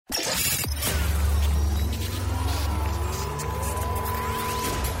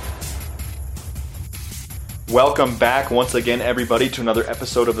Welcome back once again, everybody, to another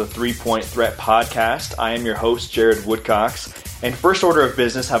episode of the 3-Point Threat Podcast. I am your host, Jared Woodcox. And first order of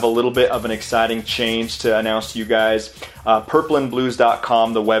business, have a little bit of an exciting change to announce to you guys.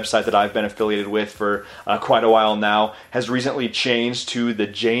 Purpleandblues.com, the website that I've been affiliated with for quite a while now, has recently changed to the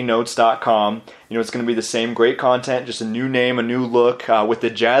jnotes.com. You know, it's going to be the same great content, just a new name, a new look. With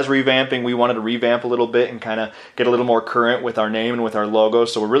the Jazz revamping, we wanted to revamp a little bit and kind of get a little more current with our name and with our logo.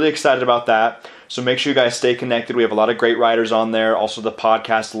 So we're really excited about that. So make sure you guys stay connected. We have a lot of great writers on there. Also, the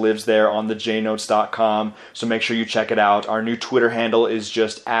podcast lives there on the jnotes.com. So make sure you check it out. Our new Twitter handle is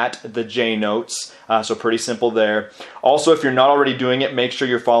just at the jnotes. So pretty simple there. Also, if you're not already doing it, make sure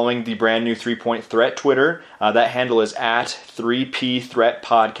you're following the brand new 3-Point Threat Twitter. That handle is at 3P Threat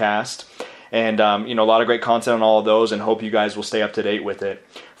Podcast. And, a lot of great content on all of those, and hope you guys will stay up to date with it.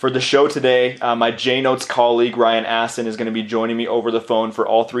 For the show today, my JNotes colleague, Ryan Aston, is going to be joining me over the phone for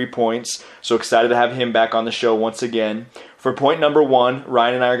all 3 points. So excited to have him back on the show once again. For point number 1,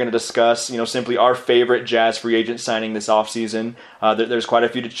 Ryan and I are going to discuss, simply our favorite Jazz free agent signing this offseason. There's quite a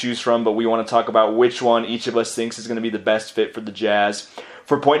few to choose from, but we want to talk about which one each of us thinks is going to be the best fit for the Jazz.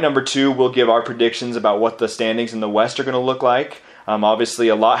 For point number 2, we'll give our predictions about what the standings in the West are going to look like. Obviously,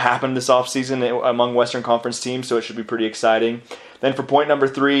 a lot happened this offseason among Western Conference teams, so it should be pretty exciting. Then for point number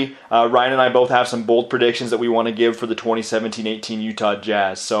 3, Ryan and I both have some bold predictions that we want to give for the 2017-18 Utah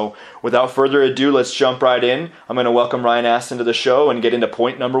Jazz. So without further ado, let's jump right in. I'm going to welcome Ryan Aston to the show and get into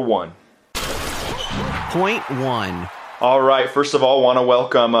point number 1. Point 1. All right, first of all, want to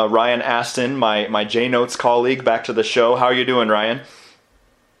welcome Ryan Aston, my JNotes colleague, back to the show. How are you doing, Ryan?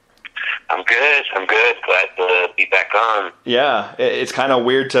 I'm good. Glad to be back on. Yeah, it's kind of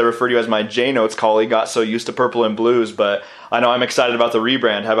weird to refer to you as my JNotes colleague. Got so used to Purple and Blues, but I know I'm excited about the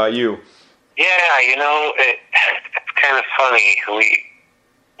rebrand. How about you? Yeah, it's kind of funny.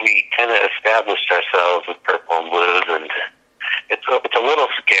 We kind of established ourselves with Purple and Blues, and it's a little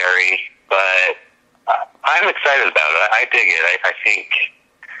scary, but I'm excited about it. I dig it. I think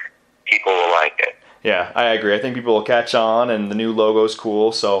people will like it. Yeah, I agree. I think people will catch on, and the new logo's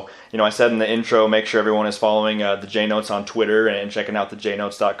cool. So, I said in the intro, make sure everyone is following the JNotes on Twitter and checking out the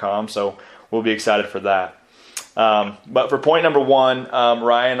jnotes.com. So we'll be excited for that. But for point number 1,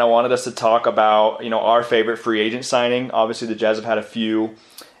 Ryan, I wanted us to talk about, our favorite free agent signing. Obviously, the Jazz have had a few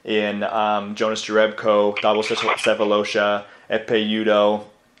in Jonas Jerebko, Davos Sefolosha, Ekpe Udoh,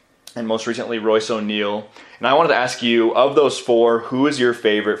 and most recently Royce O'Neal. And I wanted to ask you, of those 4, who is your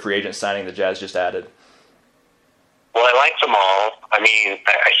favorite free agent signing the Jazz just added? Well, I like them all. I mean,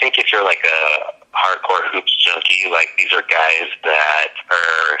 I think if you're like a hardcore hoops junkie, like these are guys that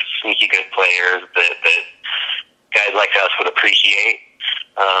are sneaky good players that guys like us would appreciate.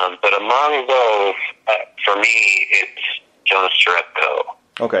 But among those, for me, it's Jonas Jerebko.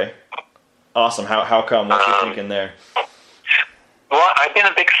 Okay. Awesome. How come? What you thinking there? Well, I've been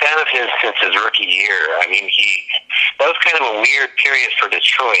a big fan of his since his rookie year. I mean, that was kind of a weird period for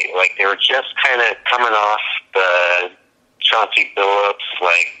Detroit. Like, they were just kind of coming off the Chauncey Billups,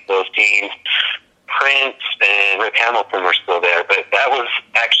 like, those teams. Prince and Rick Hamilton were still there, but that was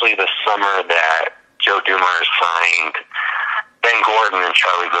actually the summer that Joe Dumars signed Ben Gordon and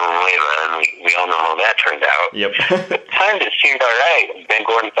Charlie Villanueva, and we all know how that turned out. Yep. At times it seemed all right. Ben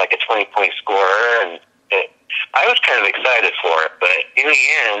Gordon's like a 20-point scorer, and I was kind of excited for it, but in the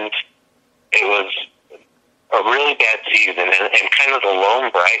end, it was a really bad season, and kind of the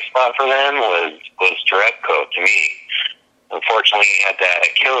lone bright spot for them was Jerebko to me. Unfortunately, he had that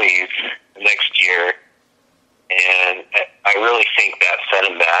Achilles next year, and I really think that set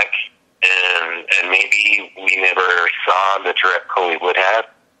him back, and maybe we never saw the Jerebko we would have.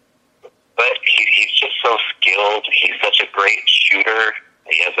 But he's just so skilled. He's such a great shooter.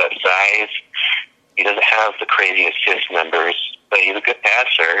 He has that size. He doesn't have the crazy assist numbers, but he's a good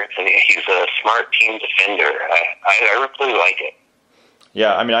passer, and he's a smart team defender. I really like it.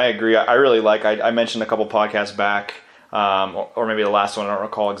 Yeah, I mean, I agree. I really like, I mentioned a couple podcasts back, or maybe the last one, I don't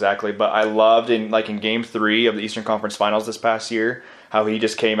recall exactly, but I loved in Game 3 of the Eastern Conference Finals this past year, how he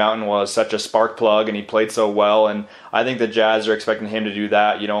just came out and was such a spark plug, and he played so well, and I think the Jazz are expecting him to do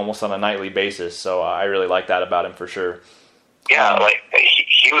that, almost on a nightly basis, so I really like that about him for sure. Yeah,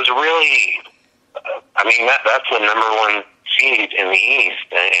 he was really... I mean, that's the number 1 seed in the East,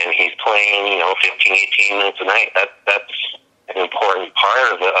 and he's playing, 15, 18 minutes a night. That's an important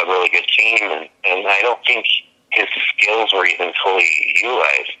part of a really good team, and I don't think his skills were even fully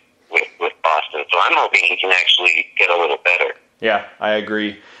utilized with Boston. So I'm hoping he can actually get a little better. Yeah, I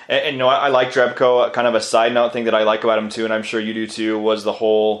agree. And you know, I like Drebko. Kind of a side note thing that I like about him too, and I'm sure you do too, was the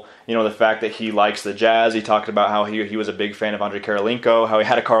whole, you know, the fact that he likes the Jazz. He talked about how he was a big fan of Andre Karolinko, how he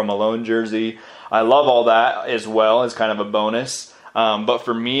had a Karl Malone jersey. I love all that as well as kind of a bonus. But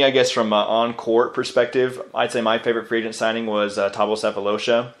for me, I guess from an on-court perspective, I'd say my favorite free agent signing was Thabo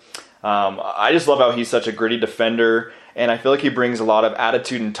Sefolosha. I just love how he's such a gritty defender, and I feel like he brings a lot of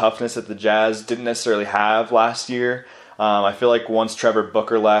attitude and toughness that the Jazz didn't necessarily have last year. I feel like once Trevor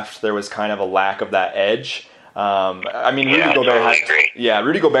Booker left, there was kind of a lack of that edge. I mean,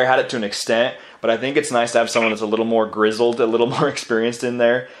 Rudy Gobert had it to an extent, but I think it's nice to have someone that's a little more grizzled, a little more experienced in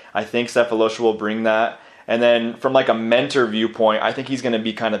there. I think Sefolosha will bring that. And then from like a mentor viewpoint, I think he's going to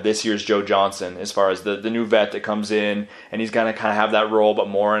be kind of this year's Joe Johnson as far as the new vet that comes in, and he's going to kind of have that role, but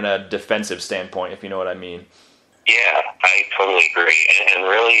more in a defensive standpoint, if you know what I mean. Yeah, I totally agree. And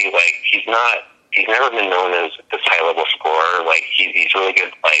really, like, he's never been known as this high-level scorer. Like, he's really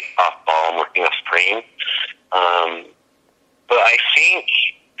good, like, off-ball and working off screen. But I think,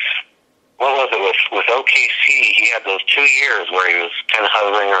 what was it, with OKC, he had those 2 years where he was kind of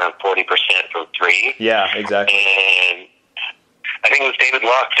hovering around 40% from three. Yeah, exactly. And I think it was David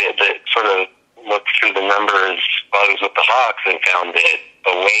Locke that sort of looked through the numbers while he was with the Hawks and found that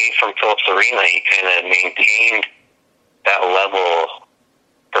away from Phillips Arena, he kind of maintained that level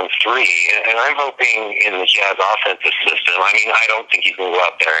from three. And I'm hoping in the Jazz offensive system, I mean, I don't think he's going to go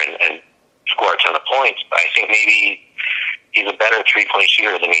out there and score a ton of points, but I think maybe he's a better three-point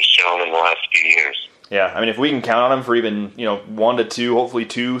shooter than he's shown in the last few years. Yeah, I mean, if we can count on him for even, 1 to 2, hopefully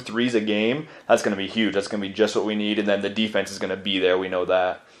 2 threes a game, that's going to be huge. That's going to be just what we need, and then the defense is going to be there. We know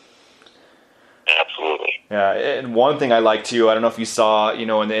that. Absolutely. Yeah, and one thing I like too, I don't know if you saw, in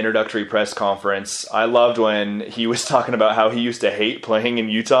the introductory press conference, I loved when he was talking about how he used to hate playing in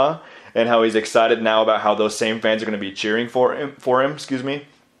Utah and how he's excited now about how those same fans are going to be cheering for him.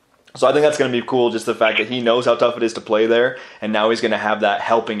 So I think that's going to be cool, just the fact that he knows how tough it is to play there, and now he's going to have that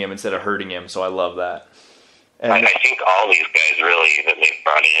helping him instead of hurting him. So I love that. And I think all these guys really that they've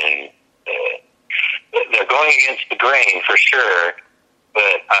brought in, they're going against the grain for sure, but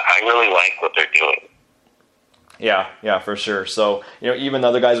I really like what they're doing. Yeah, for sure. So, even the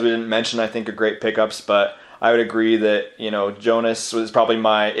other guys we didn't mention, I think are great pickups, but I would agree that, Jonas was probably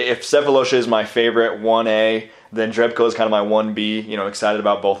if Sefolosha is my favorite 1A, then Drebko is kind of my 1B, excited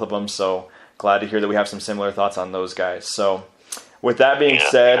about both of them. So glad to hear that we have some similar thoughts on those guys. So with that being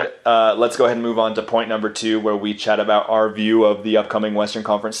said, let's go ahead and move on to point number 2, where we chat about our view of the upcoming Western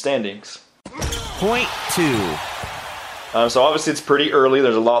Conference standings. Point 2. So obviously it's pretty early.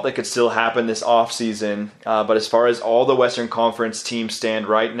 There's a lot that could still happen this offseason. But as far as all the Western Conference teams stand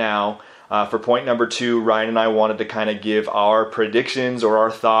right now, for point number 2, Ryan and I wanted to kind of give our predictions or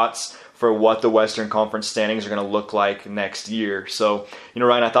our thoughts for what the Western Conference standings are going to look like next year. So,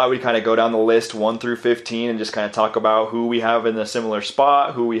 Ryan, I thought we'd kind of go down the list 1 through 15 and just kind of talk about who we have in a similar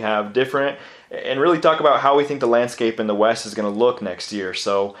spot, who we have different, and really talk about how we think the landscape in the West is going to look next year.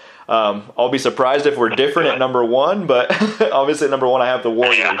 So I'll be surprised if we're different at number 1, but obviously at number 1 I have the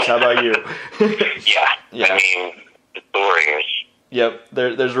Warriors. How about you? Yeah. I mean, the Warriors. Yep,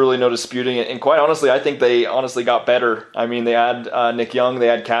 there's really no disputing it. And quite honestly, I think they honestly got better. I mean, they had Nick Young, they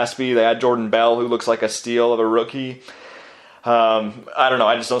had Caspi, they had Jordan Bell, who looks like a steal of a rookie. I don't know.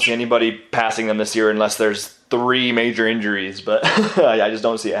 I just don't see anybody passing them this year unless there's 3 major injuries. But I just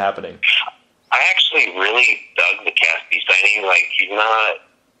don't see it happening. I actually really dug the Caspi signing. Like, he's not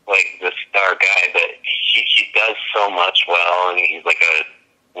like the star guy, but he does so much well, and he's like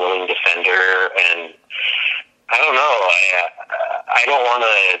a willing defender. And I don't know. I don't want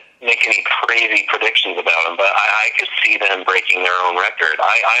to make any crazy predictions about them, but I could see them breaking their own record.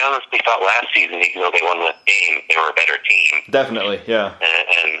 I honestly thought last season, even though they won the game, they were a better team. Definitely, yeah.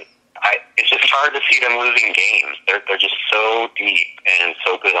 And it's just hard to see them losing games. They're just so deep and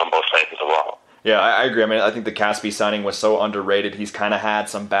so good on both sides of the ball. Yeah, I agree. I mean, I think the Caspi signing was so underrated. He's kind of had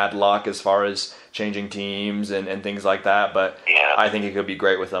some bad luck as far as changing teams and things like that, but yeah. I think he could be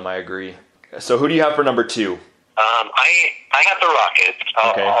great with them. I agree. So who do you have for number 2? I have the Rockets.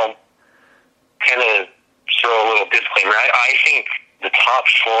 I'll kind of throw a little disclaimer. I think the top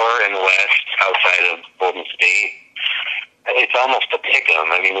 4 in the West, outside of Golden State, it's almost a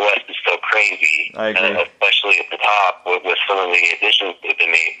pick-em. I mean, the West is so crazy, I agree. Especially at the top with some of the additions that have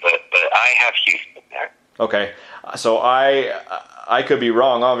been made. But I have Houston there. Okay. So I could be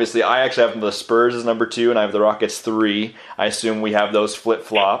wrong. Obviously, I actually have the Spurs as number 2, and I have the Rockets 3. I assume we have those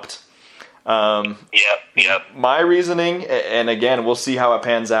flip-flopped. Yep. My reasoning, and again, we'll see how it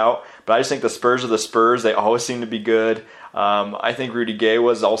pans out, but I just think the Spurs are the Spurs. They always seem to be good. I think Rudy Gay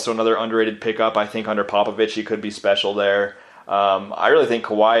was also another underrated pickup. I think under Popovich, he could be special there. I really think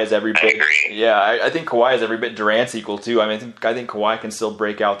Kawhi is every bit. I agree. Yeah, I think Kawhi is every bit Durant's equal too. I mean, I think Kawhi can still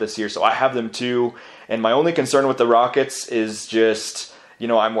break out this year, so I have them too. And my only concern with the Rockets is just,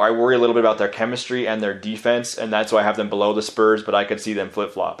 I worry a little bit about their chemistry and their defense, and that's why I have them below the Spurs. But I could see them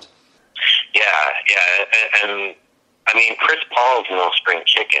flip flopped. Yeah, and I mean, Chris Paul's no spring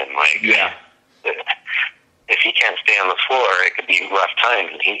chicken. Like, yeah. If he can't stay on the floor, it could be rough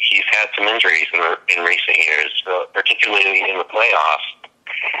times. He's had some injuries in recent years, particularly in the playoffs,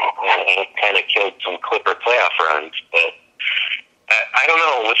 and it kind of killed some Clipper playoff runs. But I don't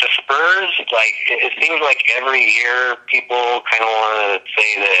know, with the Spurs, like, it seems like every year people kind of want to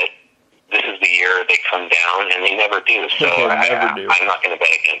say that this is the year they come down, and they never do. So I'm not going to bet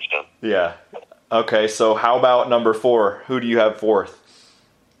against them. Yeah. Okay, so how about number 4? Who do you have 4th?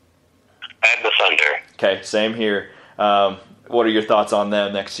 I have the Thunder. Okay, same here. What are your thoughts on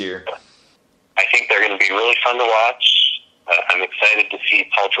them next year? I think they're going to be really fun to watch. I'm excited to see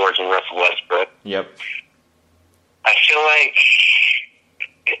Paul George and Russell Westbrook. Yep. I feel like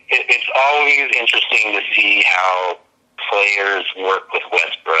it's always interesting to see how players work with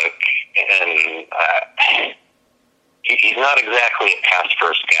Westbrook, and he's not exactly a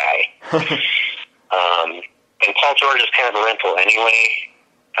pass-first guy. And Paul George is kind of a rental anyway.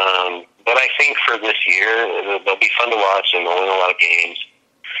 But I think for this year, they'll be fun to watch and they'll win a lot of games.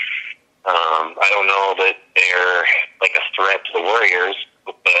 I don't know that they're like a threat to the Warriors,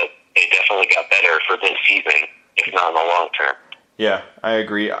 but they definitely got better for this season, if not in the long term. Yeah, I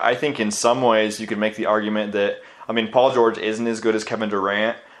agree. I think in some ways you could make the argument that, Paul George isn't as good as Kevin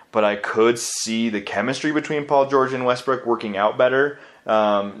Durant, but I could see the chemistry between Paul George and Westbrook working out better,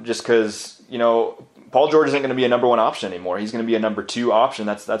 just because, Paul George isn't going to be a number 1 option anymore. He's going to be a number 2 option.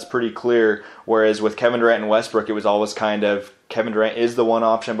 That's pretty clear. Whereas with Kevin Durant and Westbrook, it was always kind of Kevin Durant is the 1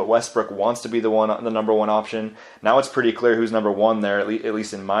 option, but Westbrook wants to be the number 1 option. Now it's pretty clear who's number 1 there, at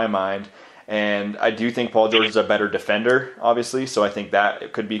least in my mind. And I do think Paul George is a better defender, obviously, so I think that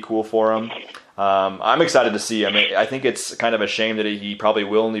it could be cool for him. I'm excited to see him. I think it's kind of a shame that he probably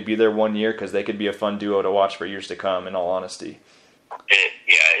will only be there 1 year because they could be a fun duo to watch for years to come, in all honesty.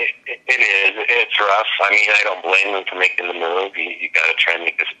 It is. It's rough. I don't blame them for making the move. You got to try and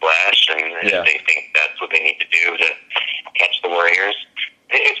make a splash, and they think that's what they need to do to catch the Warriors.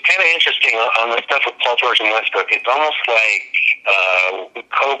 It's kind of interesting on the stuff with Paul George and Westbrook. It's almost like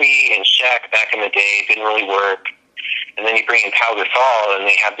Kobe and Shaq back in the day didn't really work, and then you bring in Pau Gasol, and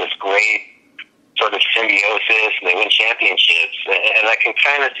they have this great sort of symbiosis, and they win championships. And I can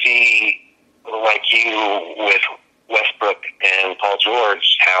kind of see, like you with Westbrook and Paul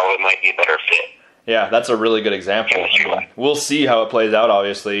George, how it might be a better fit. Yeah, that's a really good example. We'll see how it plays out,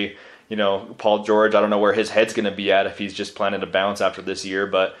 obviously. Paul George, I don't know where his head's going to be at if he's just planning to bounce after this year,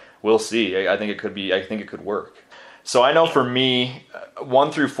 but we'll see. I think it could work. So I know for me,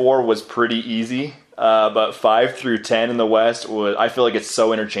 1 through 4 was pretty easy, but 5 through 10 in the West I feel like it's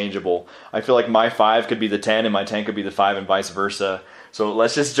so interchangeable. I feel like my 5 could be the 10 and my 10 could be the 5 and vice versa. So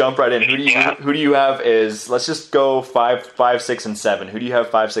let's just jump right in. Who do you have let's just go 5, 6, and 7. Who do you have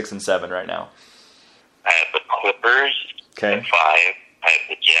 5, 6, and 7 right now? I have the Clippers at 5. I have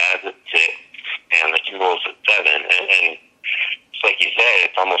the Jazz at 6, and the Timberwolves at 7. And it's like you said,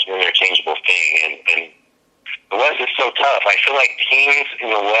 it's almost an interchangeable thing. And the West is so tough. I feel like teams in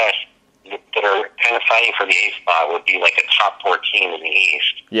the West that are kind of fighting for the 8th spot would be like a top 4 team in the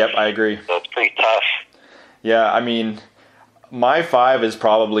East. Yep, I agree. So it's pretty tough. Yeah, my 5 is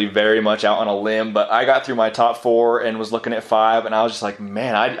probably very much out on a limb, but I got through my top 4 and was looking at 5, and I was just like,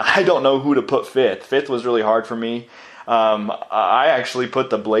 man, I don't know who to put 5th. 5th was really hard for me. I actually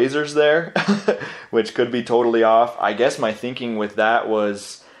put the Blazers there, which could be totally off. I guess my thinking with that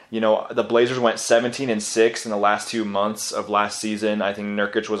was, the Blazers went 17-6 in the last 2 months of last season. I think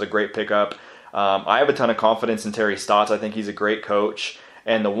Nurkic was a great pickup. I have a ton of confidence in Terry Stotts. I think he's a great coach.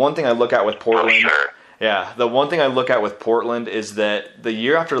 And the one thing I look at with Portland... the one thing I look at with Portland is that the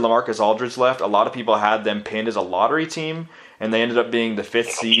year after LaMarcus Aldridge left, a lot of people had them pinned as a lottery team, and they ended up being the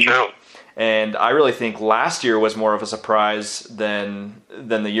 5th seed. True. And I really think last year was more of a surprise than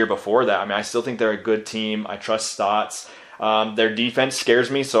the year before that. I still think they're a good team. I trust Stotts. Their defense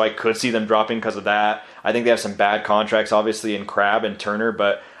scares me, so I could see them dropping because of that. I think they have some bad contracts, obviously, in Crabbe and Turner,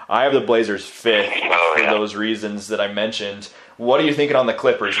 but I have the Blazers 5th for those reasons that I mentioned. What are you thinking on the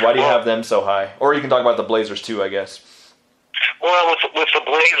Clippers? Why do you have them so high? Or you can talk about the Blazers too, I guess. Well, with the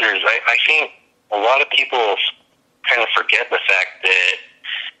Blazers, I think a lot of people kind of forget the fact that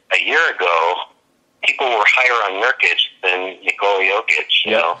a year ago, people were higher on Nurkic than Nikola Jokic,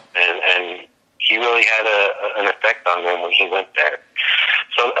 you know, and he really had an effect on them when he went there.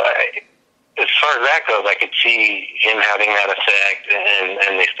 So as far as that goes, I could see him having that effect,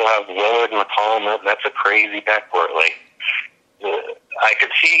 and they still have Lillard and McCollum. That's a crazy backcourt. Like, I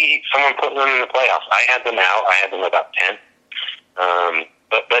could see someone putting them in the playoffs. I had them out. I had them about 10.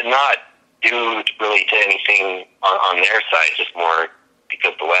 But not due really to anything on their side, just more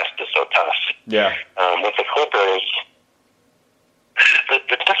because the West is so tough. Yeah. With the Clippers,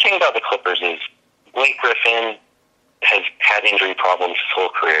 the tough thing about the Clippers is Blake Griffin has had injury problems his whole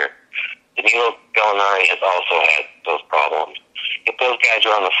career. Danilo Gallinari has also had those problems. If those guys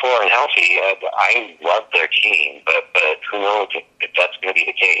are on the floor and healthy, I love their team, but who knows if that's going to be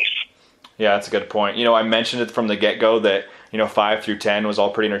the case. Yeah, that's a good point. I mentioned it from the get-go that 5 through 10 was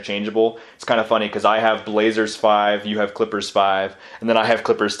all pretty interchangeable. It's kind of funny because I have Blazers 5, you have Clippers 5, and then I have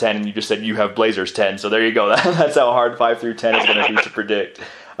Clippers 10, and you just said you have Blazers 10. So there you go. That's how hard 5 through 10 is going to be to predict.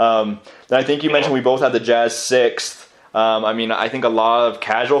 Then I think you mentioned we both had the Jazz 6th. I think a lot of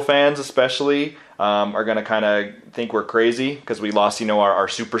casual fans especially are going to kind of think we're crazy because we lost, our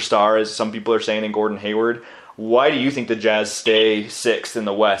superstar, as some people are saying, in Gordon Hayward. Why do you think the Jazz stay 6th in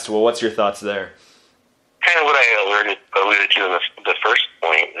the West? Well, what's your thoughts there? Kind of what I alluded to in the first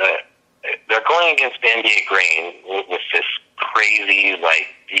point. They're going against the NBA grain with this crazy,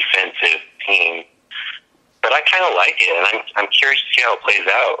 defensive team. But I kind of like it, and I'm curious to see how it plays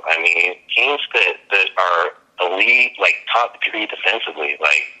out. Teams that are elite, top 3 defensively,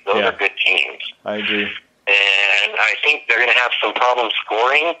 those are good teams. I agree. And I think they're going to have some problems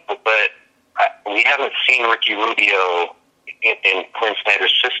scoring, but we haven't seen Ricky Rubio in Quinn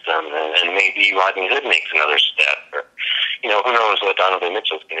Snyder's system, and maybe Rodney Hood makes another step, or who knows what Donovan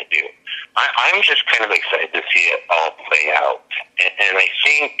Mitchell's going to do. I'm just kind of excited to see it all play out, and I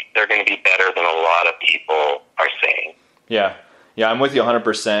think they're going to be better than a lot of people are saying. Yeah, I'm with you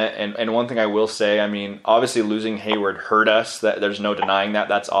 100%. And one thing I will say, obviously losing Hayward hurt us. There's no denying that.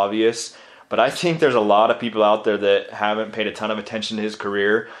 That's obvious. But I think there's a lot of people out there that haven't paid a ton of attention to his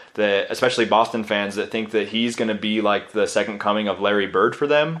career, that especially Boston fans, that think that he's going to be like the second coming of Larry Bird for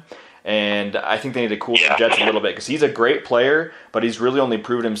them. And I think they need to cool the Jets a little bit because he's a great player, but he's really only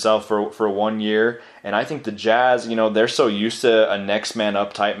proven himself for 1 year. And I think the Jazz, they're so used to a next man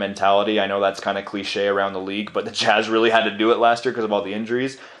up type mentality. I know that's kind of cliche around the league, but the Jazz really had to do it last year because of all the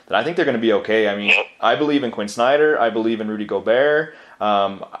injuries. That I think they're going to be okay. I believe in Quinn Snyder. I believe in Rudy Gobert.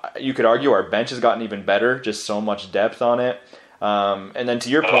 You could argue our bench has gotten even better, just so much depth on it. And then to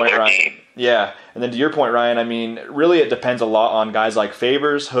your point, Ryan, really it depends a lot on guys like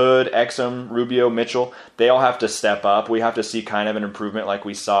Favors, Hood, Exum, Rubio, Mitchell. They all have to step up. We have to see kind of an improvement like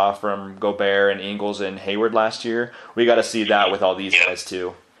we saw from Gobert and Ingles and Hayward last year. We got to see that with all these guys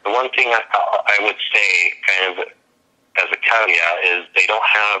too. The one thing I would say kind of as a caveat is they don't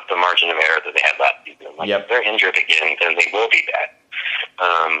have the margin of error that they had last season. If they're injured again, then they will be bad.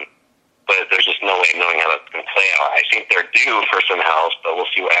 But there's just no way of knowing how that's going to play out. I think they're due for some health, but we'll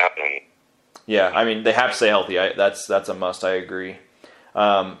see what happens. Yeah, they have to stay healthy. That's a must. I agree.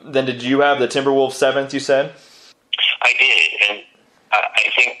 Then did you have the Timberwolves 7th, you said? I did, and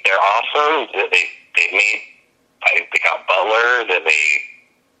I think they're awesome. They got Butler, they've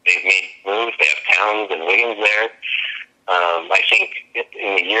made moves. They have Towns and Wiggins there. I think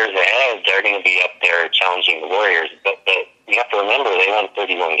in the years ahead, they're going to be up there challenging the Warriors. But you have to remember, they won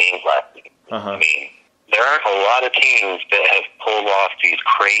 31 games last week. There aren't a lot of teams that have pulled off these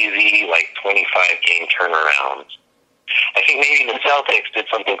crazy, 25-game turnarounds. I think maybe the Celtics did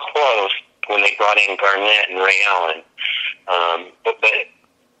something close when they brought in Garnett and Ray Allen. But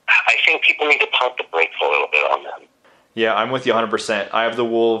I think people need to pump the brakes a little bit on them. Yeah, I'm with you 100%. I have the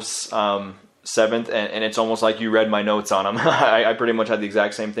Wolves 7th, and it's almost like you read my notes on them. I pretty much had the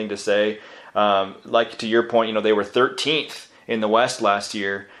exact same thing to say. To your point, they were 13th in the West last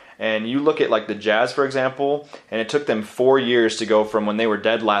year. And you look at the Jazz, for example, and it took them 4 years to go from when they were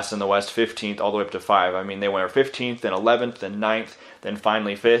dead last in the West, 15th, all the way up to 5. They went 15th, then 11th, then 9th, then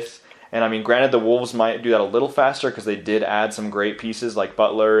finally 5th. And granted, the Wolves might do that a little faster because they did add some great pieces like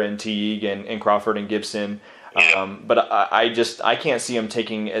Butler and Teague and Crawford and Gibson. But I can't see them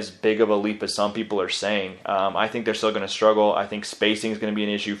taking as big of a leap as some people are saying. I think they're still going to struggle. I think spacing is going to be an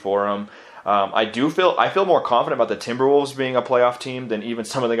issue for them. I feel more confident about the Timberwolves being a playoff team than even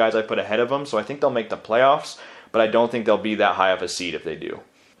some of the guys I put ahead of them. So I think they'll make the playoffs, but I don't think they'll be that high of a seed if they do.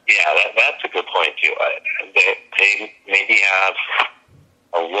 Yeah, that's a good point too. They maybe have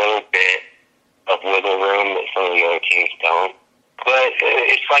a little bit of wiggle room that some of the other teams don't. But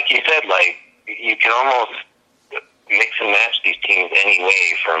it's like you said, you can almost mix and match these teams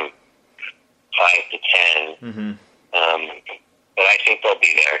anyway from 5 to 10. But I think they'll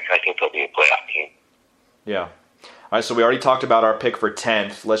be there. I think they'll be a playoff team. Yeah. All right, so we already talked about our pick for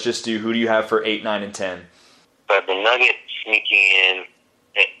 10th. Let's just do, who do you have for 8, 9, and 10? But the Nuggets sneaking in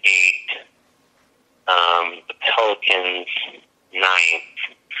at 8, the Pelicans 9th,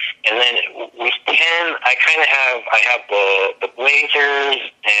 and then with 10, I have the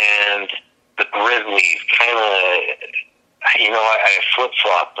Blazers and the Grizzlies. Kind of, I flip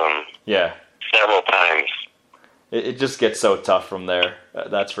flopped them. Yeah. Several times. It just gets so tough from there.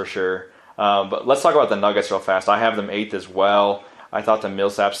 That's for sure. But let's talk about the Nuggets real fast. I have them 8th as well. I thought the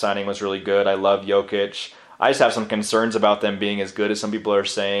Millsap signing was really good. I love Jokic. I just have some concerns about them being as good as some people are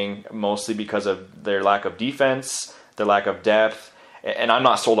saying, mostly because of their lack of defense, their lack of depth, and I'm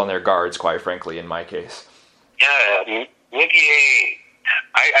not sold on their guards, quite frankly, in my case. Yeah, Nicky,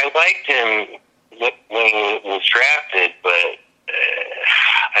 I liked him when he was drafted, but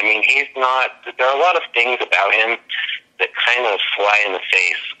he's not. There are a lot of things about him that kind of fly in the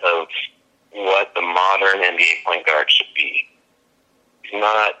face of what the modern NBA point guard should be. He's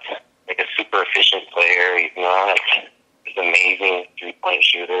not like a super efficient player. He's not this amazing three-point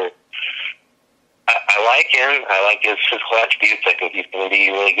shooter. I like him. I like his physical attributes. I think he's going to be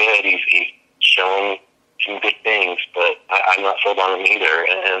really good. He's shown some good things, but I'm not sold on him either.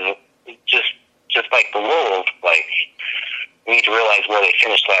 And just like the Wolves, we need to realize where they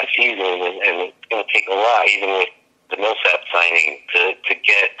finished last season, and it's going to take a lot, even with the Millsap signing, to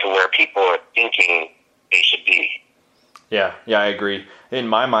get to where people are thinking they should be. Yeah, I agree. In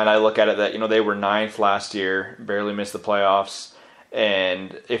my mind, I look at it that, they were 9th last year, barely missed the playoffs.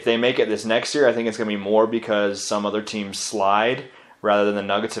 And if they make it this next year, I think it's going to be more because some other teams slide rather than the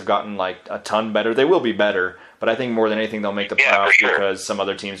Nuggets have gotten a ton better. They will be better, but I think more than anything they'll make the playoffs because some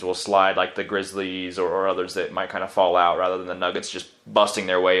other teams will slide, like the Grizzlies or others that might kind of fall out rather than the Nuggets just busting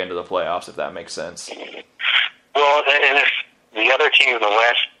their way into the playoffs, if that makes sense. Well, and if the other teams in the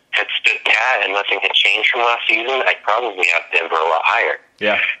West had stood pat and nothing had changed from last season, I'd probably have Denver a lot higher.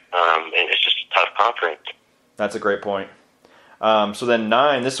 Yeah. And it's just a tough conference. That's a great point. So then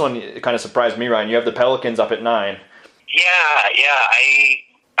 9, this one kind of surprised me, Ryan. You have the Pelicans up at 9. Yeah.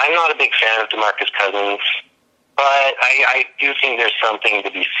 I'm not a big fan of DeMarcus Cousins, but I do think there's something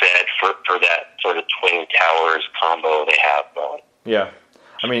to be said for that sort of Twin Towers combo they have going. Yeah.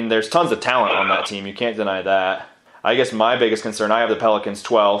 There's tons of talent on that team. You can't deny that. I guess my biggest concern, I have the Pelicans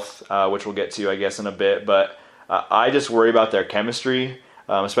 12th, which we'll get to, I guess, in a bit, but I just worry about their chemistry,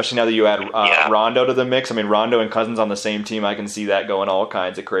 especially now that you add Rondo to the mix. Rondo and Cousins on the same team, I can see that going all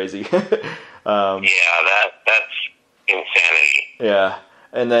kinds of crazy. That's insanity. Yeah.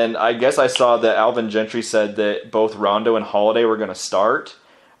 And then I guess I saw that Alvin Gentry said that both Rondo and Holiday were going to start,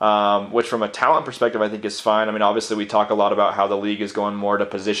 which from a talent perspective I think is fine. Obviously we talk a lot about how the league is going more to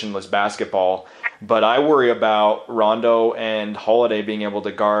positionless basketball, but I worry about Rondo and Holiday being able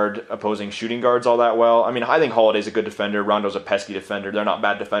to guard opposing shooting guards all that well. I think Holiday's a good defender. Rondo's a pesky defender. They're not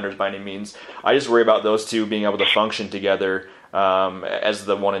bad defenders by any means. I just worry about those two being able to function together as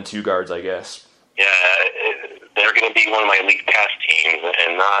the 1 and 2 guards, I guess. Yeah, they're going to be one of my league pass teams,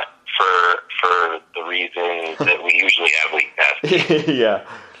 and not for the reason that we usually have league pass teams. Yeah,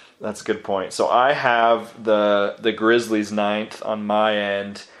 that's a good point. So I have the Grizzlies 9th on my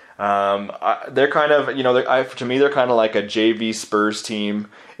end. They're kind of, to me, they're kind of like a JV Spurs team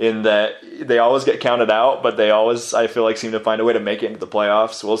in that they always get counted out, but they always, I feel like, seem to find a way to make it into the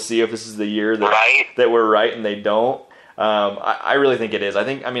playoffs. We'll see if this is the year that we're right and they don't. I really think it is. I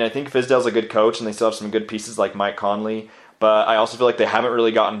think Fizdale's a good coach and they still have some good pieces like Mike Conley, but I also feel like they haven't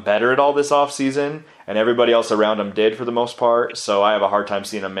really gotten better at all this offseason, and everybody else around them did for the most part, so I have a hard time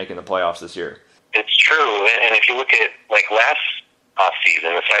seeing them making the playoffs this year. It's true, and if you look at last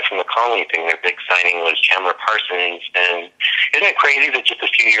offseason, aside from the Conley thing, their big signing was Chandler Parsons, and isn't it crazy that just a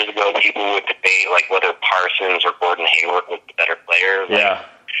few years ago people would debate whether Parsons or Gordon Hayward was the better player? Yeah.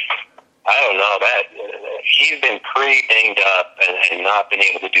 I don't know. He's been pretty banged up and not been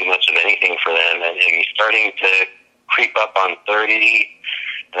able to do much of anything for them, and he's starting to creep up on 30,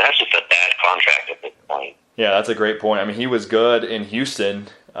 and that's just a bad contract at this point. Yeah, that's a great point. He was good in Houston,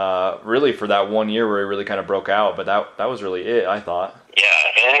 really for that 1 year where he really kind of broke out, but that was really it, I thought. Yeah,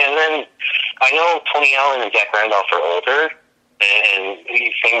 and then I know Tony Allen and Zach Randolph are older, and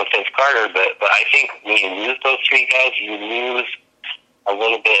same with Vince Carter, but I think when you lose those three guys, you lose a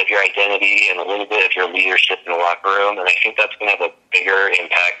little bit of your identity and a little bit of your leadership in the locker room, and I think that's going to have a bigger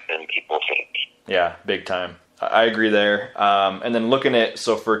impact than people think. Yeah, big time. I agree there. And then looking at,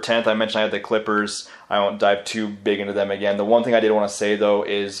 so for 10th, I mentioned I had the Clippers. I won't dive too big into them again. The one thing I did want to say, though,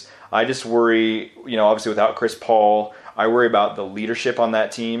 is I just worry, obviously without Chris Paul, I worry about the leadership on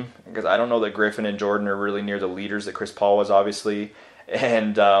that team, because I don't know that Griffin and Jordan are really near the leaders that Chris Paul was, obviously.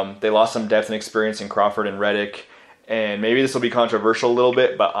 And they lost some depth and experience in Crawford and Redick. And maybe this will be controversial a little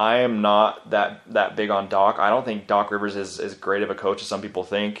bit, but I am not that big on Doc. I don't think Doc Rivers is as great of a coach as some people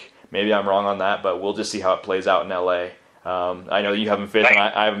think. Maybe I'm wrong on that, but we'll just see how it plays out in LA. I know you have him 5th, and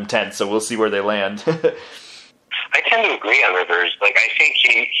I have him 10th, so we'll see where they land. I tend to agree on Rivers. Like, I think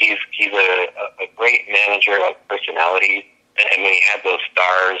he's a great manager of personality, and when he had those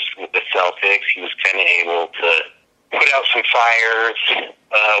stars with the Celtics, he was kind of able to put out some fires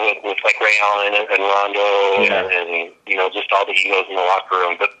with like Ray Allen and Rondo, and you know, just all the egos in the locker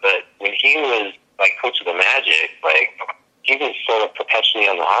room. But when he was like coach of the Magic, like, he was sort of perpetually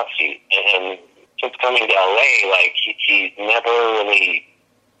on the hot seat, and since coming to LA, like, he's never really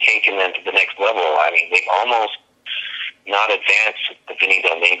taken them to the next level. I mean, they've almost not advanced the Vinny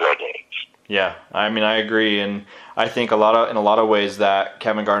Del Negro days. Yeah, I mean, I agree, and I think in a lot of ways that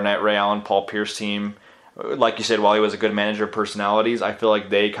Kevin Garnett, Ray Allen, Paul Pierce team, like you said, while he was a good manager of personalities, I feel like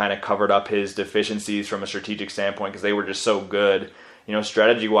they kind of covered up his deficiencies from a strategic standpoint because they were just so good. You know,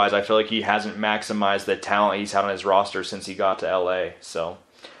 strategy-wise, I feel like he hasn't maximized the talent he's had on his roster since he got to LA. So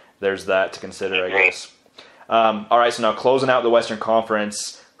there's that to consider, I guess. All right, so now closing out the Western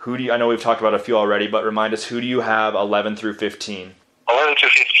Conference, I know we've talked about a few already, but remind us, who do you have 11 through 15? 11 through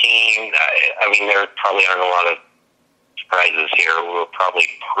 15, I mean, there probably aren't a lot of surprises here. We're probably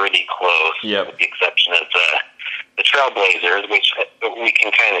pretty close, with the exception of the Trailblazers, which we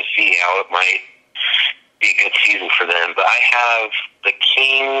can kind of see how it might be a good season for them. But I have the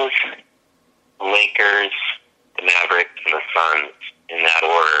Kings, Lakers, the Mavericks, and the Suns in that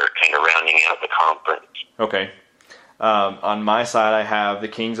order, kind of rounding out the conference. Okay. On my side, I have the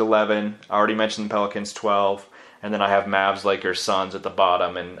Kings 11. I already mentioned the Pelicans 12. And then I have Mavs, Lakers, Suns at the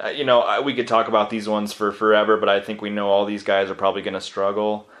bottom. And, you know, we could talk about these ones for forever, but I think we know all these guys are probably going to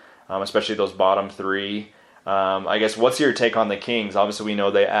struggle, especially those bottom three. I guess, what's your take on the Kings? Obviously, we know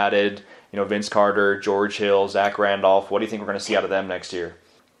they added, you know, Vince Carter, George Hill, Zach Randolph. What do you think we're going to see out of them next year?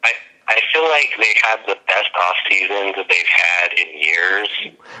 I feel like they had the best offseason that they've had in years.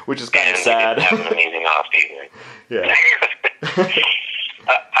 Which is kind of sad. They have an amazing offseason. Yeah.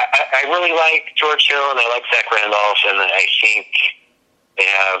 I really like George Hill, and I like Zach Randolph, and I think they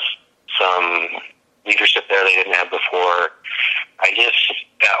have some leadership there they didn't have before.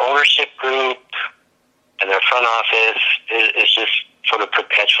 That ownership group and their front office is just sort of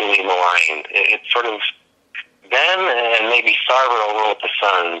perpetually maligned. It's sort of them and maybe Sarver over with the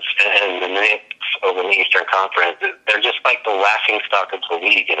Suns and the Knicks over in the Eastern Conference. They're just like the laughingstock of the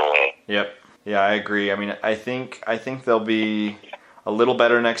league in a way. Yep. Yeah, I agree. I mean, I think they'll be a little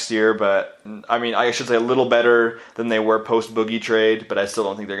better next year, but I mean, I should say a little better than they were post-Boogie trade, but I still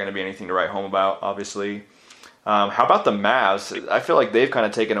don't think they're going to be anything to write home about, obviously. How about the Mavs? I feel like they've kind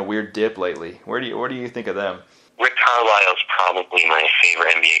of taken a weird dip lately. What do you think of them? Rick Carlisle's probably my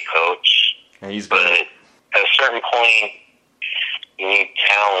favorite NBA coach. Yeah, he's good. But at a certain point, you need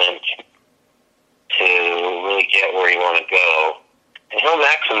talent to really get where you want to go. And he'll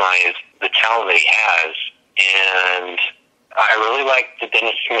maximize the talent that he has. And I really like the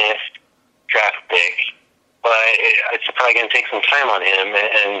Dennis Smith draft pick, but it's probably going to take some time on him.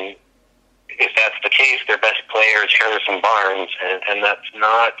 And if that's the case, their best player is Harrison Barnes, and that's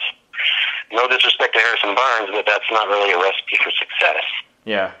not, no disrespect to Harrison Barnes, but that's not really a recipe for success.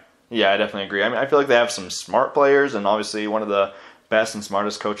 Yeah, I definitely agree. I mean, I feel like they have some smart players, and obviously one of the best and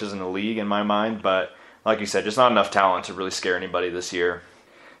smartest coaches in the league in my mind, but like you said, just not enough talent to really scare anybody this year.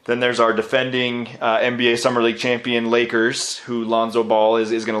 Then there's our defending NBA Summer League champion Lakers, who Lonzo Ball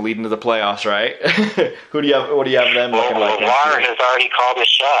is going to lead into the playoffs, right? What do you have them looking like? LeVar has already called his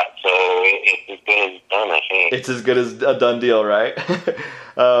shot, so it's as good as done, I think. It's as good as a done deal, right?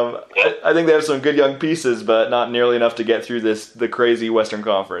 I think they have some good young pieces, but not nearly enough to get through the crazy Western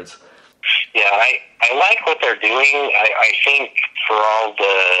Conference. Yeah, I like what they're doing. I think for all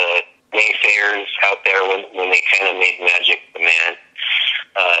the naysayers out there when they kind of made Magic the man,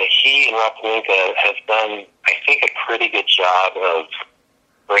 he and Rob Pelinka have done, I think, a pretty good job of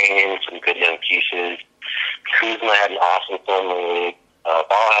bringing in some good young pieces. Kuzma had an awesome summer league. Ball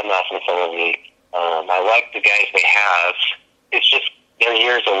had an awesome summer league. I like the guys they have. It's just they're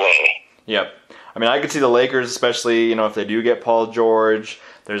years away. Yep. I mean, I could see the Lakers, especially, if they do get Paul George.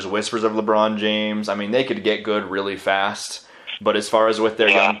 There's whispers of LeBron James. I mean, they could get good really fast. But as far as with their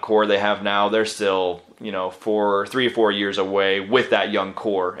young core they have now, they're still, 3 or 4 years away with that young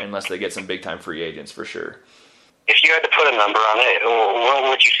core, unless they get some big-time free agents for sure. If you had to put a number on it, what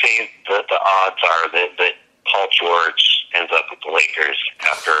would you say the odds are that Paul George ends up with the Lakers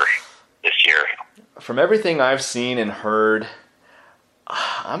after this year? From everything I've seen and heard,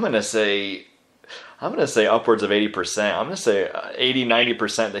 I'm going to say I'm going to say upwards of 80%. I'm going to say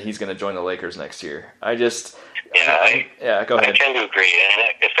 80-90% that he's going to join the Lakers next year. Go ahead. I tend to agree. And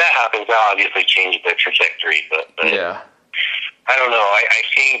if that happens, that'll obviously change the trajectory. But yeah. I don't know. I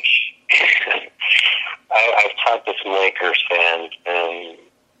think I've talked to some Lakers fans, and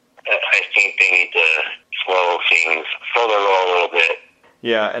I think they need to slow their roll a little bit.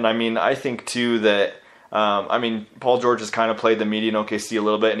 Yeah, and I mean, I think too that Paul George has kind of played the media in OKC a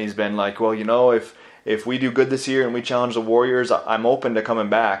little bit, and he's been like, well, if we do good this year and we challenge the Warriors, I'm open to coming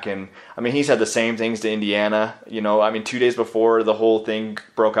back. And I mean, he's had the same things to Indiana. 2 days before the whole thing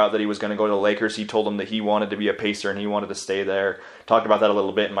broke out that he was going to go to the Lakers, he told them that he wanted to be a Pacer and he wanted to stay there. Talked about that a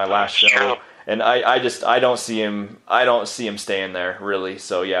little bit in my last show. True. And I don't see him staying there really.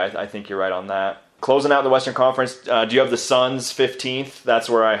 So yeah, I think you're right on that. Closing out the Western Conference, do you have the Suns 15th? That's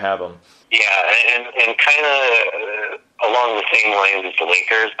where I have them. Yeah, and kind of along the same lines as the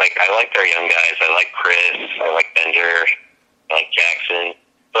Lakers. Like, I like their young guys. I like Chris. I like Bender. I like Jackson.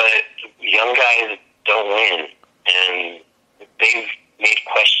 But young guys don't win, and they've made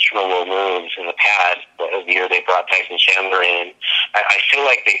questionable moves in the past. The year they brought Tyson Chandler in, I feel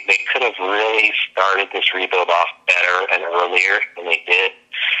like they could have really started this rebuild off better and earlier than they did.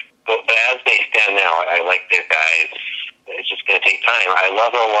 But as they stand now, I like their guys. It's just going to take time. I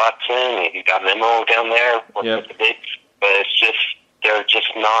love Earl Watson. You got Memo down there with the bigs, but they're just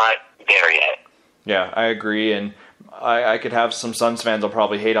not there yet. Yeah, I agree, and I could have some Suns fans will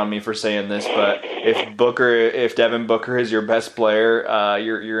probably hate on me for saying this, but if Devin Booker is your best player,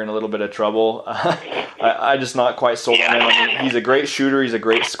 you're in a little bit of trouble. I just not quite sold on him. I mean, he's a great shooter, he's a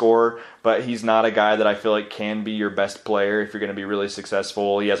great scorer, but he's not a guy that I feel like can be your best player if you're going to be really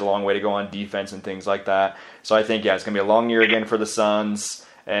successful. He has a long way to go on defense and things like that. So I think, it's going to be a long year again for the Suns,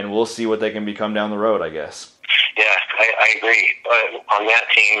 and we'll see what they can become down the road, I guess. Yeah, I agree. But on that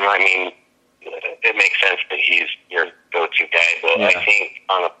team, I mean, it makes sense that he's your go-to guy. But I think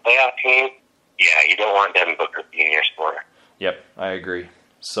on a playoff team, you don't want Devin Booker being your scorer. Yep, I agree.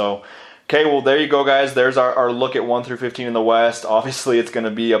 So, okay, well, there you go, guys. There's our look at 1 through 15 in the West. Obviously, it's going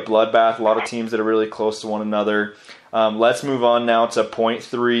to be a bloodbath. A lot of teams that are really close to one another. Let's move on now to point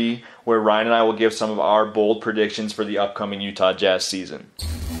 3, where Ryan and I will give some of our bold predictions for the upcoming Utah Jazz season.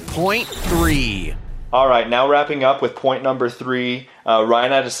 Point 3. All right, now wrapping up with point number 3, Ryan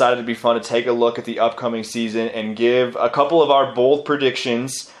and I decided it'd be fun to take a look at the upcoming season and give a couple of our bold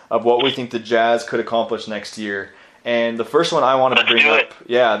predictions of what we think the Jazz could accomplish next year. And the first one I wanted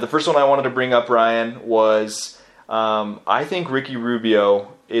to bring up, Ryan, was I think Ricky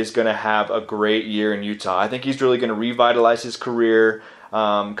Rubio is going to have a great year in Utah. I think he's really going to revitalize his career,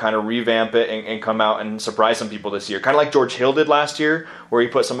 kind of revamp it and come out and surprise some people this year. Kind of like George Hill did last year, where he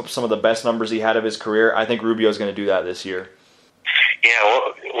put some of the best numbers he had of his career. I think Rubio is going to do that this year. Yeah,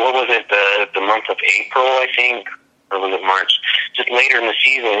 what was it, the month of April, I think, or was it March? Just later in the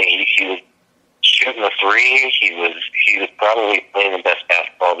season, he was shooting a three. He was probably playing the best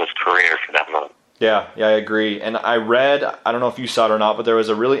basketball of his career for that month. Yeah, I agree. And I read, I don't know if you saw it or not, but there was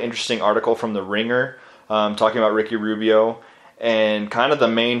a really interesting article from The Ringer talking about Ricky Rubio. And kind of the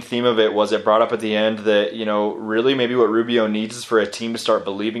main theme of it was it brought up at the end that, really maybe what Rubio needs is for a team to start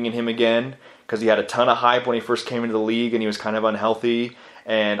believing in him again, because he had a ton of hype when he first came into the league and he was kind of unhealthy.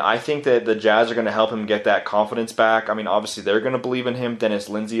 And I think that the Jazz are going to help him get that confidence back. I mean, obviously they're going to believe in him. Dennis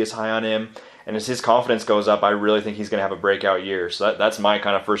Lindsey is high on him. And as his confidence goes up, I really think he's going to have a breakout year. So that's my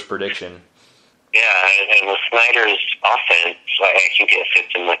kind of first prediction. Yeah, and with Snyder's offense, I think it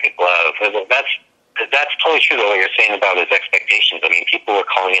fits him like a glove. That's totally true, though, what you're saying about his expectations. I mean, people were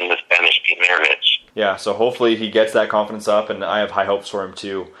calling him the Spanish Pete Maravich. Yeah, so hopefully he gets that confidence up, and I have high hopes for him,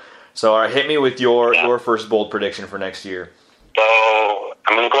 too. So, all right, hit me with your first bold prediction for next year. So,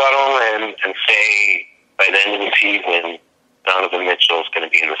 I'm going to go out on a limb and say by the end of the season, Donovan Mitchell is going to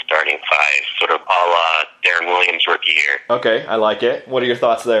be in the starting five, sort of a la Darren Williams rookie year. Okay, I like it. What are your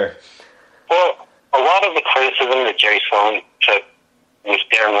thoughts there? Well, a lot of the criticism that Jerry Sloan took with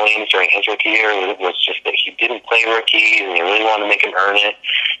Darren Williams during his rookie year was just that he didn't play rookies and he really wanted to make him earn it.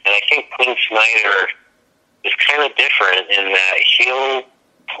 And I think Quinn Snyder is kind of different in that he'll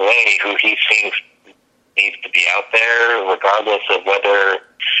play who he thinks needs to be out there, regardless of whether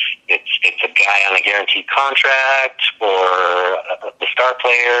it's a guy on a guaranteed contract or the star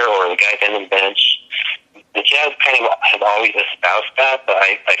player or the guy on the bench. The Jazz kind of have always espoused that, but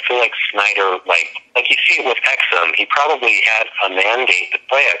I feel like Snyder, like you see it with Exum, he probably had a mandate to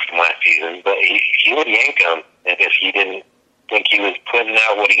play Exum last season, but he would yank him if he didn't think he was putting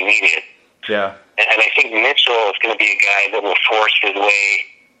out what he needed. Yeah. And I think Mitchell is going to be a guy that will force his way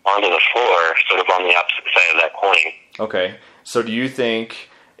onto the floor, sort of on the opposite side of that coin. Okay. So do you think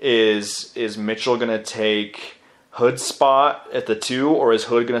is Mitchell going to take Hood's spot at the 2, or is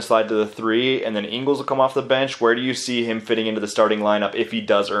Hood going to slide to the 3, and then Ingles will come off the bench? Where do you see him fitting into the starting lineup if he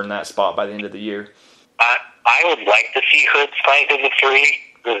does earn that spot by the end of the year? I would like to see Hood slide to the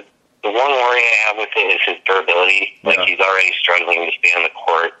 3. The one worry I have with it is his durability. Like, he's already struggling to stay on the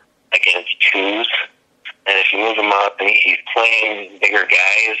court against 2s. And if you move him up and he's playing bigger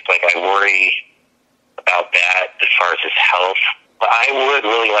guys, like, I worry about that as far as his health. But I would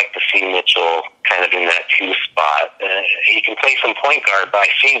really like to see Mitchell kind of in that 2 spot. He can play some point guard, but I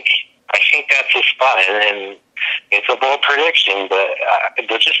think that's his spot. And it's a bold prediction, but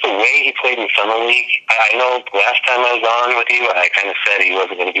just the way he played in Summer League, I know last time I was on with you, I kind of said he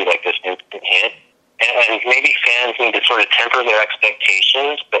wasn't going to be like this instant hit. And maybe fans need to sort of temper their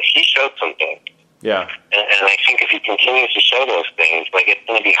expectations, but he showed some things. Yeah. And I think if he continues to show those things, like, it's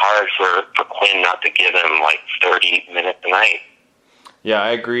going to be hard for Quinn not to give him like 30 minutes a night. Yeah,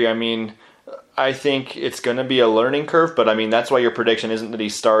 I agree. I mean, I think it's going to be a learning curve, but I mean, that's why your prediction isn't that he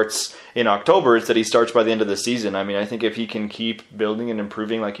starts in October, it's that he starts by the end of the season. I mean, I think if he can keep building and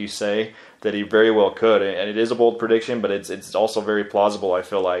improving, like you say, that he very well could. And it is a bold prediction, but it's also very plausible, I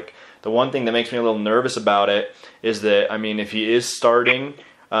feel like. The one thing that makes me a little nervous about it is that, I mean, if he is starting,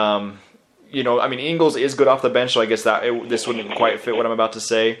 Ingles is good off the bench, so I guess this wouldn't quite fit what I'm about to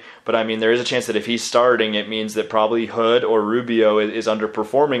say. But, I mean, there is a chance that if he's starting, it means that probably Hood or Rubio is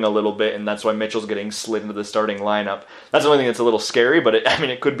underperforming a little bit, and that's why Mitchell's getting slid into the starting lineup. That's the only thing that's a little scary, but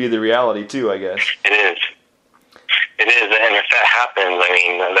it could be the reality too, I guess. It is. It is, and if that happens, I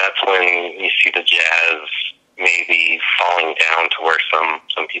mean, that's when you see the Jazz maybe falling down to where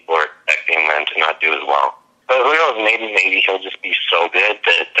some people are expecting them to not do as well. But who knows, maybe he'll just be so good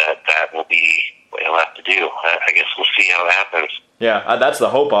that will be what he'll have to do. I guess we'll see how it happens. Yeah, that's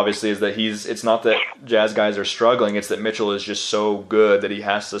the hope, obviously, is that it's not that Jazz guys are struggling, it's that Mitchell is just so good that he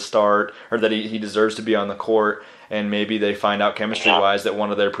has to start, or that he deserves to be on the court, and maybe they find out chemistry-wise that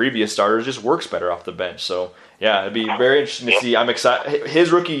one of their previous starters just works better off the bench. So, yeah, it'd be very interesting to see. I'm excited.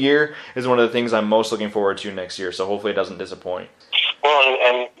 His rookie year is one of the things I'm most looking forward to next year, so hopefully it doesn't disappoint. Well,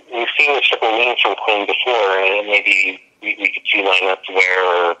 and we've seen the triple wing from Quinn before, and maybe we could see lineups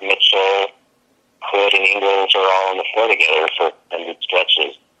where Mitchell, Hood, and Ingles are all on the floor together for extended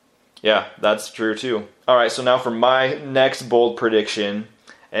stretches. Yeah, that's true too. All right, so now for my next bold prediction,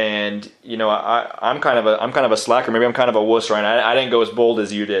 and I'm kind of a slacker. Maybe I'm kind of a wuss, right? I didn't go as bold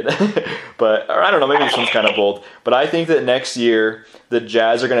as you did, or I don't know. Maybe this one's kind of bold, but I think that next year the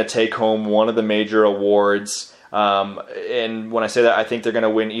Jazz are going to take home one of the major awards. And when I say that, I think they're going to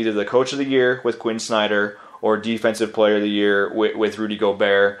win either the Coach of the Year with Quinn Snyder or Defensive Player of the Year with Rudy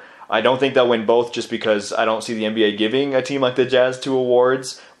Gobert. I don't think they'll win both just because I don't see the NBA giving a team like the Jazz 2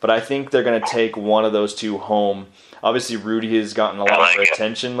 awards, but I think they're going to take one of those 2 home. Obviously, Rudy has gotten a lot more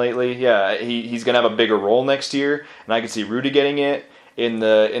attention lately. Yeah, he's going to have a bigger role next year, and I can see Rudy getting it. In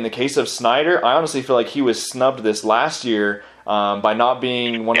the case of Snyder, I honestly feel like he was snubbed this last year by not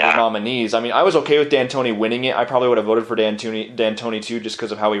being one of the nominees. I mean, I was okay with D'Antoni winning it. I probably would have voted for D'Antoni too, just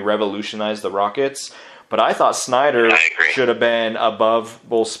because of how he revolutionized the Rockets. But I thought Snyder should have been above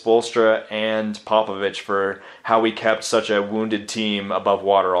both Spoelstra and Popovich for how he kept such a wounded team above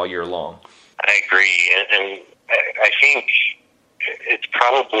water all year long. I agree, and I think it's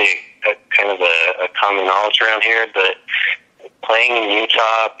probably a kind of a common knowledge around here, but playing in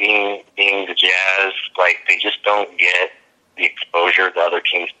Utah, being the Jazz, like, they just don't get the exposure that other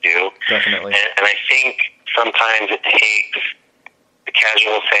teams do. Definitely. And I think sometimes it takes the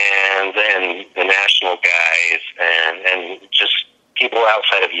casual fans and the national guys and just people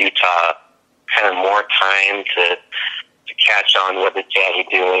outside of Utah kind of more time to catch on what the Jazz are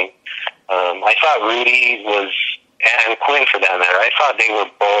doing. I thought Rudy and Quinn for that matter, I thought they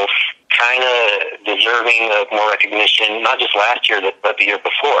were both kind of deserving of more recognition, not just last year, but the year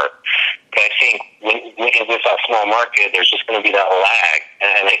before. But I think with that small market, there's just going to be that lag.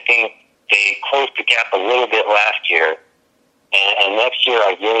 And I think they closed the gap a little bit last year. And next year,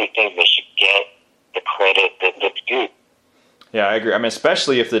 I really think they should get the credit that's due. Yeah, I agree. I mean,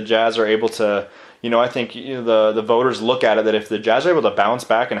 especially if the Jazz are able to, I think the voters look at it that if the Jazz are able to bounce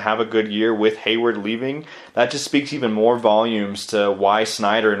back and have a good year with Hayward leaving, that just speaks even more volumes to why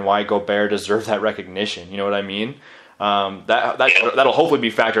Snyder and why Gobert deserve that recognition. You know what I mean? That'll hopefully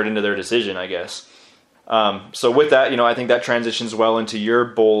be factored into their decision, I guess. So with that, I think that transitions well into your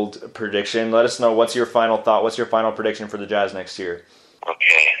bold prediction. Let us know, what's your final thought? What's your final prediction for the Jazz next year?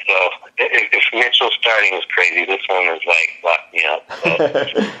 Okay, so if Mitchell starting is crazy, this one is like, lock me up.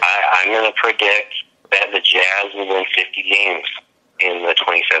 I'm going to predict that the Jazz will win 50 games in the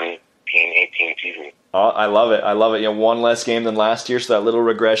 2017-18 season. Oh, I love it. I love it. One less game than last year, so that little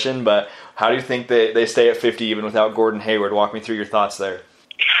regression. But how do you think they stay at 50 even without Gordon Hayward? Walk me through your thoughts there.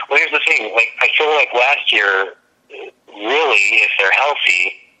 Well, here's the thing. I feel like last year, really, if they're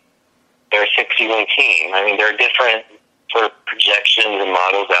healthy, they're a 60-win team. I mean, there are different sort of projections and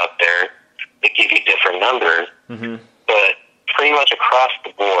models out there that give you different numbers. Mm-hmm. But pretty much across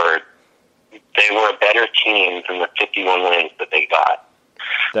the board, they were a better team than the 51 wins that they got.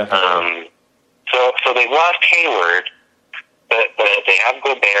 Definitely. So they've lost Hayward, but they have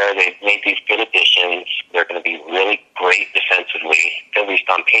Gobert. They've made these good additions. They're going to be really great defensively, at least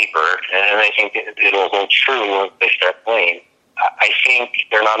on paper. And I think it'll hold true once they start playing. I think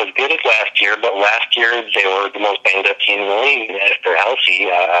they're not as good as last year, but last year they were the most banged-up team in the league. And if they're healthy,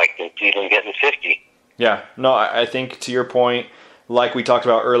 I can see them getting 50. Yeah. No, I think to your point, like we talked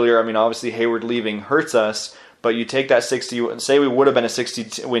about earlier, I mean, obviously Hayward leaving hurts us, but you take that 60, say we would have been a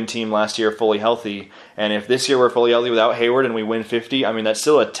 60-win team last year fully healthy, and if this year we're fully healthy without Hayward and we win 50, I mean, that's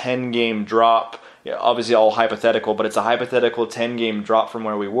still a 10-game drop. Yeah, obviously all hypothetical, but it's a hypothetical 10-game drop from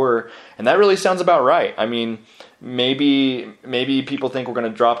where we were, and that really sounds about right. I mean, maybe people think we're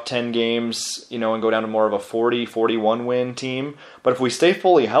going to drop 10 games, and go down to more of a 40, 41 win team. But if we stay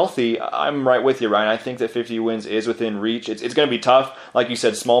fully healthy, I'm right with you, Ryan. I think that 50 wins is within reach. It's going to be tough, like you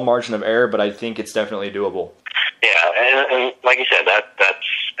said, small margin of error, but I think it's definitely doable. Yeah, and like you said, that's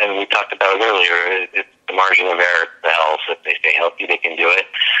and we talked about it earlier. It's the margin of error that if they stay healthy, they can do it.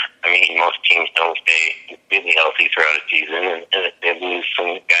 I mean, most teams don't stay completely healthy throughout a season, and if they lose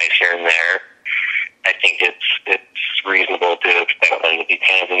some guys here and there, I think it's reasonable to expect them to be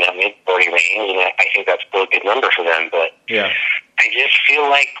kind of in that mid-40 range, and I think that's still a good number for them. But yeah, I just feel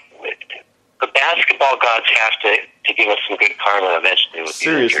like the basketball gods have to give us some good karma eventually with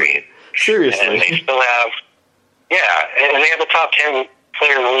the injury. Seriously. And they still have, and they have a top 10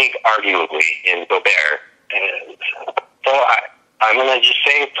 player in the league, arguably, in Gobert. And so I'm going to just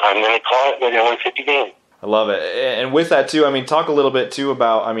say, I'm going to call it, they're going to win 50 games. I love it. And with that, too, I mean, talk a little bit, too,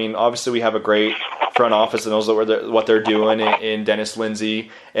 about, I mean, obviously we have a great front office that knows what they're doing in Dennis Lindsay,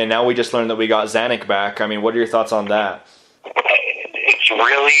 and now we just learned that we got Zanuck back. I mean, what are your thoughts on that? It's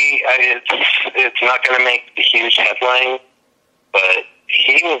really, it's not going to make the huge headline, but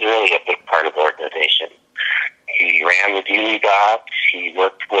he was really a big part of the organization. He ran the D-League ops. He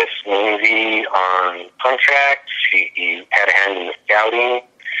worked with Lindsay on contracts. He had a hand in the scouting.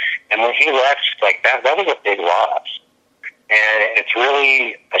 And when he left, that was a big loss. And it's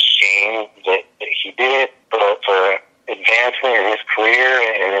really a shame that he did it for advancement in his career,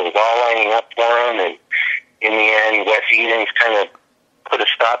 and it was all lining up for him. And in the end, Wes Edens kind of put a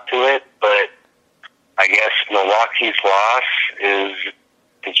stop to it. But I guess Milwaukee's loss is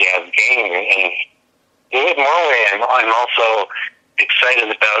the Jazz game. And David Morway, I'm also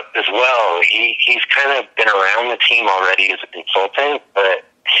excited about as well. He's kind of been around the team already as a consultant, but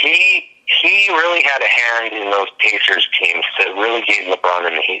he really had a hand in those Pacers teams that really gave LeBron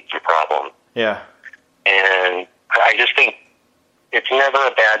and the Heat some problems. Yeah. And I just think it's never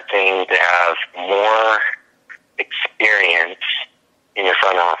a bad thing to have more experience in your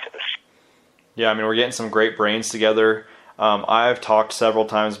front office. Yeah, I mean, we're getting some great brains together. I've talked several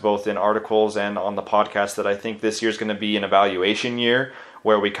times, both in articles and on the podcast, that I think this year's going to be an evaluation year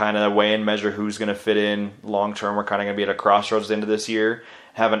where we kind of weigh and measure who's going to fit in long term. We're kind of going to be at a crossroads into this year.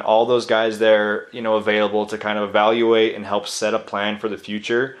 Having all those guys there, available to kind of evaluate and help set a plan for the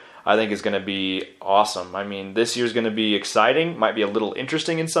future, I think is going to be awesome. I mean, this year's going to be exciting, might be a little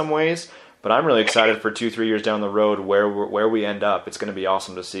interesting in some ways, but I'm really excited for 2-3 years down the road where we end up. It's going to be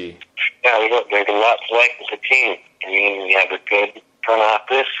awesome to see. Yeah, there's a lot to like with the team. I mean, we have a good front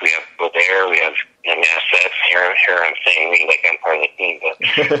office. We have Gobert. We have assets. Here I'm saying we like I'm part of the team, but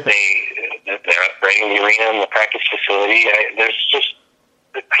they're upgrading the arena and the practice facility. There's just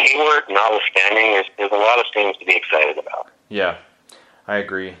Hayward notwithstanding, there's a lot of things to be excited about. Yeah, I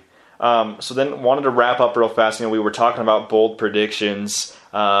agree. So then wanted to wrap up real fast. We were talking about bold predictions.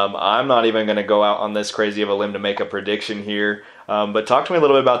 I'm not even going to go out on this crazy of a limb to make a prediction here. But talk to me a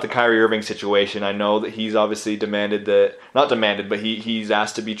little bit about the Kyrie Irving situation. I know that he's obviously he's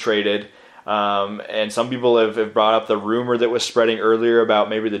asked to be traded. And some people have brought up the rumor that was spreading earlier about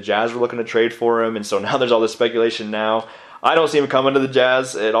maybe the Jazz were looking to trade for him. And so now there's all this speculation now. I don't see him coming to the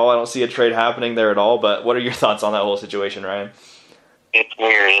Jazz at all. I don't see a trade happening there at all. But what are your thoughts on that whole situation, Ryan? It's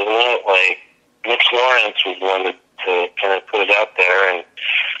weird, isn't it? Like, Mitch Lawrence was one to kind of put it out there, and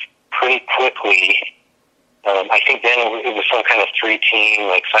pretty quickly, I think then it was some kind of 3-team,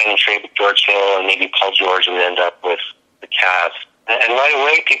 like sign and trade with George Hill, and maybe Paul George would end up with the Cavs. And right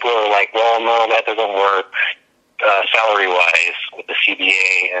away, people are like, well, no, that doesn't work salary-wise with the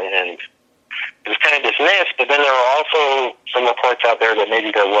CBA, and was kind of dismissed, but then there were also some reports out there that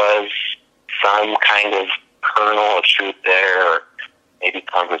maybe there was some kind of kernel of truth there, or maybe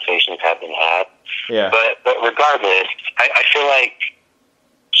conversations have been had. Yeah. But regardless, I feel like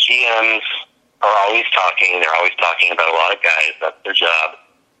GMs are always talking. They're always talking about a lot of guys. That's their job.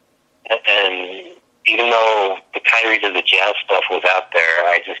 And even though the Kyrie to the Jazz stuff was out there,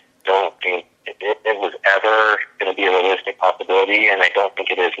 I just don't think it was ever going to be a realistic possibility, and I don't think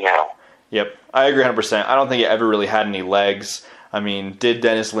it is now. Yep, I agree 100%. I don't think it ever really had any legs. I mean, did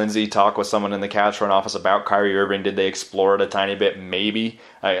Dennis Lindsay talk with someone in the Cavs front office about Kyrie Irving? Did they explore it a tiny bit? Maybe.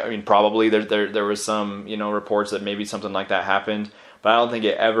 I mean, probably. There was some, reports that maybe something like that happened, but I don't think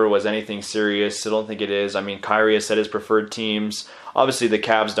it ever was anything serious. I don't think it is. I mean, Kyrie has said his preferred teams. Obviously, the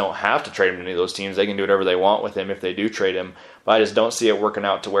Cavs don't have to trade him to any of those teams. They can do whatever they want with him if they do trade him. But I just don't see it working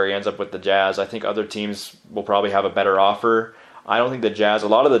out to where he ends up with the Jazz. I think other teams will probably have a better offer. I don't think the Jazz, a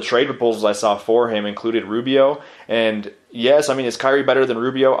lot of the trade proposals I saw for him included Rubio. And yes, I mean, is Kyrie better than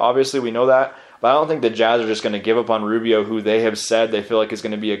Rubio? Obviously, we know that. But I don't think the Jazz are just going to give up on Rubio, who they have said they feel like is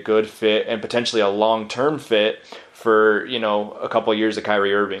going to be a good fit and potentially a long-term fit for, a couple of years of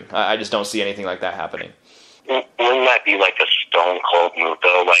Kyrie Irving. I just don't see anything like that happening. Wouldn't that be like a stone-cold move,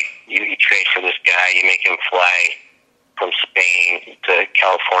 though? Like, you trade for this guy, you make him fly from Spain to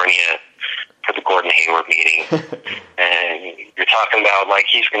California for the Gordon Hayward meeting, and you're talking about, like,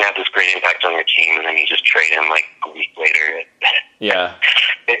 he's going to have this great impact on your team, and then you just trade him, like, a week later. Yeah.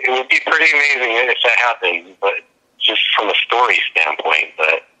 It would be pretty amazing if that happened, but just from a story standpoint,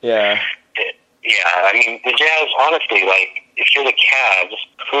 but... Yeah. I mean, the Jazz, honestly, like, if you're the Cavs,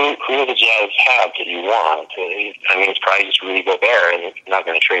 who do the Jazz have that you want? I mean, it's probably just Rudy Gobert, and you're not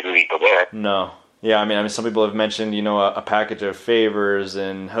going to trade Rudy Gobert. No. Yeah, I mean, some people have mentioned, a package of Favors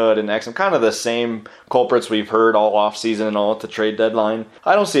and Hood and Exum, kind of the same culprits we've heard all offseason and all at the trade deadline.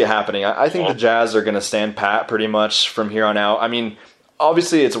 I don't see it happening. I think the Jazz are going to stand pat pretty much from here on out. I mean,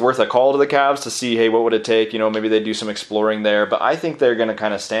 obviously it's worth a call to the Cavs to see, hey, what would it take? Maybe they do some exploring there. But I think they're going to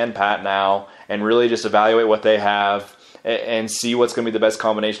kind of stand pat now and really just evaluate what they have and see what's going to be the best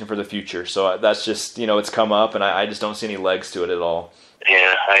combination for the future. So that's just, it's come up, and I just don't see any legs to it at all.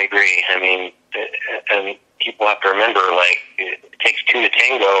 Yeah, I agree. I mean, and people have to remember, like, it takes two to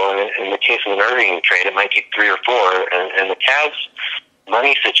tango, and in the case of an Irving trade, it might take three or four. And the Cavs'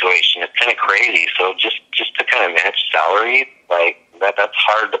 money situation is kind of crazy. So just to kind of match salary, like, that's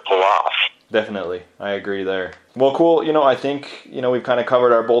hard to pull off. Definitely. I agree there. Well, cool. I think, we've kind of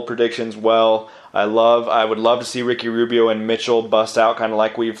covered our bold predictions well. I would love to see Ricky Rubio and Mitchell bust out kind of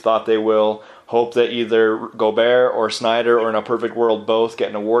like we've thought they will. Hope that either Gobert or Snyder, or in a perfect world, both get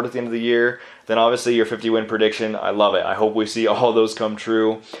an award at the end of the year. Then obviously your 50-win prediction, I love it. I hope we see all those come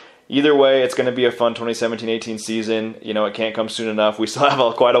true. Either way, it's going to be a fun 2017-18 season. It can't come soon enough. We still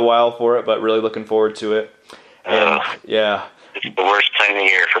have quite a while for it, but really looking forward to it. And yeah. It's the worst time of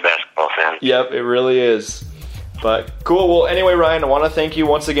year for basketball fans. Yep, it really is. But cool. Well, anyway, Ryan, I want to thank you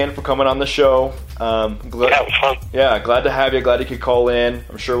once again for coming on the show. It was fun. Yeah, glad to have you. Glad you could call in.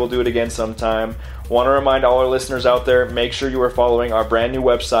 I'm sure we'll do it again sometime. Want to remind all our listeners out there, make sure you are following our brand new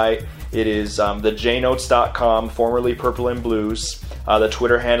website. It is thejnotes.com, formerly Purple and Blues. The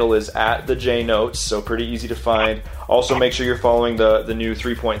Twitter handle is @thejnotes, so pretty easy to find. Also, make sure you're following the new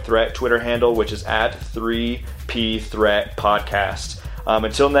 3-Point Threat Twitter handle, which is @3pthreatpodcast.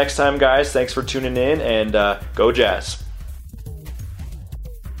 Until next time, guys, thanks for tuning in, and go Jazz.